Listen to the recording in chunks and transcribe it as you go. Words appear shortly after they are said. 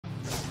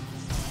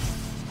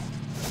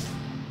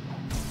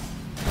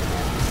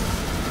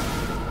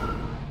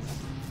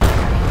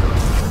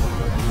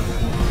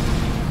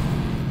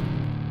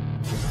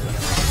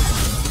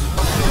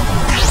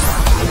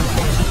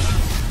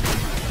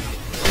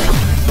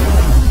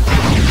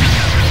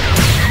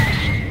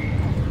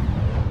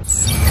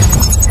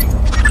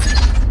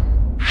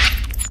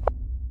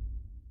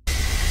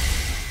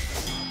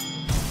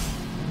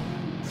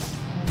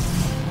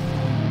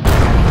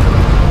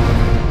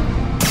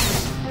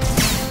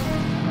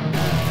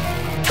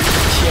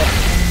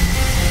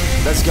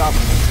let's go.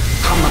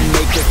 I'ma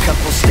make a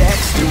couple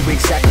stacks, do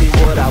exactly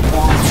what I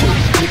want to.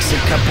 Mix a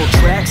couple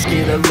tracks,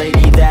 get a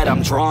lady that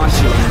I'm drawn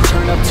to.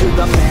 Turn up to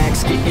the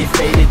max, get it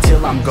faded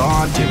till I'm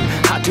gone, dude.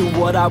 I do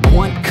what I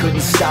want,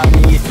 couldn't stop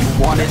me if you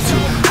wanted to.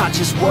 I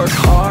just work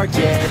hard,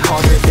 yeah,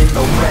 harder than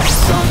the rest.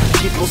 Some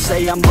people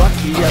say I'm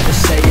lucky, others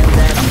saying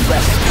that I'm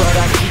blessed. But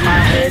I keep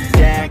my head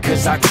down,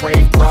 cause I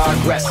crave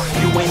progress.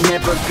 You ain't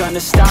never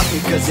gonna stop me,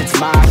 cause it's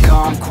my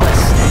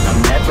conquest. And I'm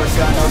never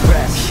gonna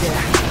rest,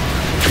 yeah.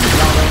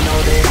 Y'all don't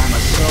know that I'm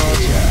a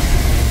soldier.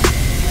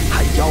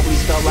 I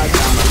always felt like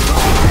I'm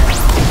alone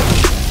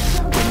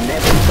when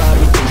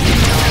everybody thinks they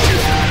know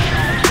ya.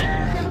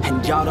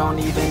 And y'all don't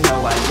even know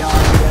I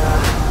own ya.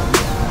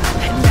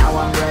 And now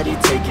I'm ready,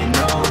 taking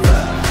over.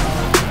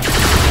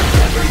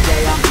 Every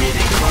day I'm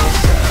getting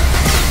closer.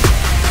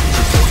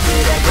 Just hope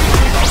that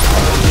everything will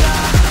hold ya.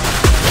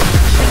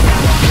 And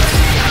now I'm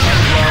ready, I'm a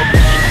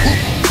rover.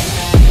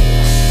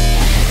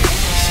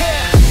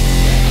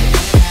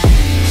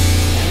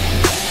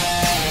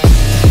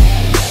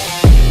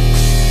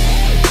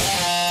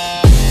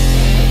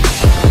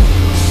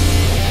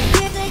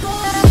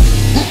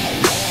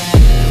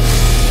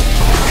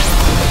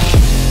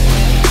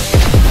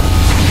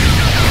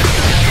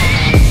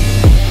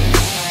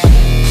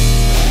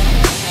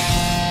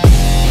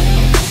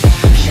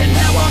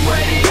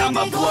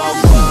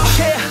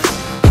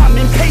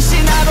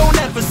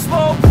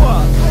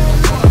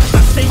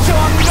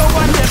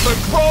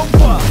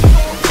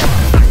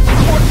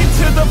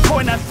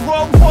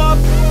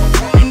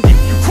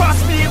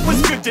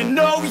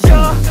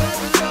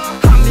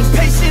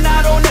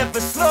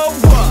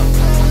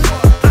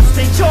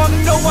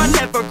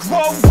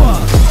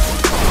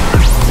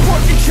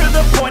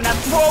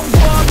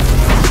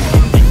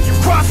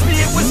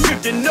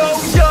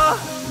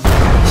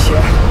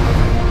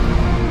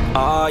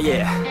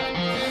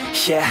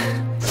 Yeah,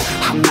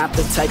 I'm not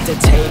the type to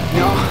take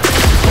no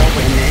for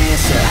an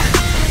answer.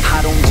 I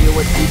don't deal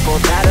with people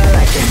that are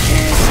like a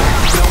cancer.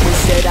 No one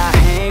said I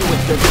hang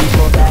with the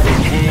people that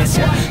enhance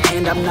ya.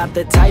 And I'm not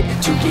the type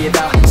to give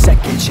out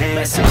second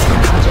chances.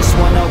 I just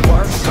wanna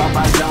work on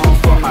my own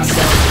for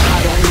myself. I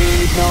don't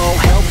need no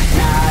help,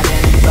 not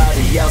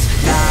anybody else.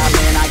 Nah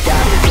man, I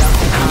got it, yo.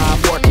 I'm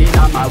working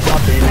on my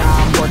wealth and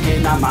I'm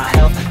working on my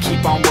health.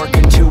 Keep on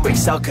working to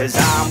excel, cause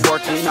I'm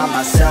working on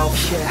myself,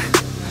 yeah.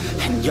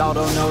 And y'all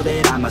don't know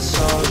that I'm a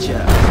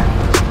soldier.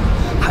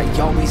 I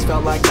always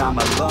felt like I'm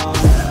alone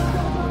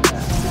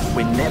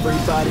when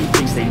everybody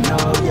thinks they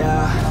know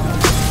ya.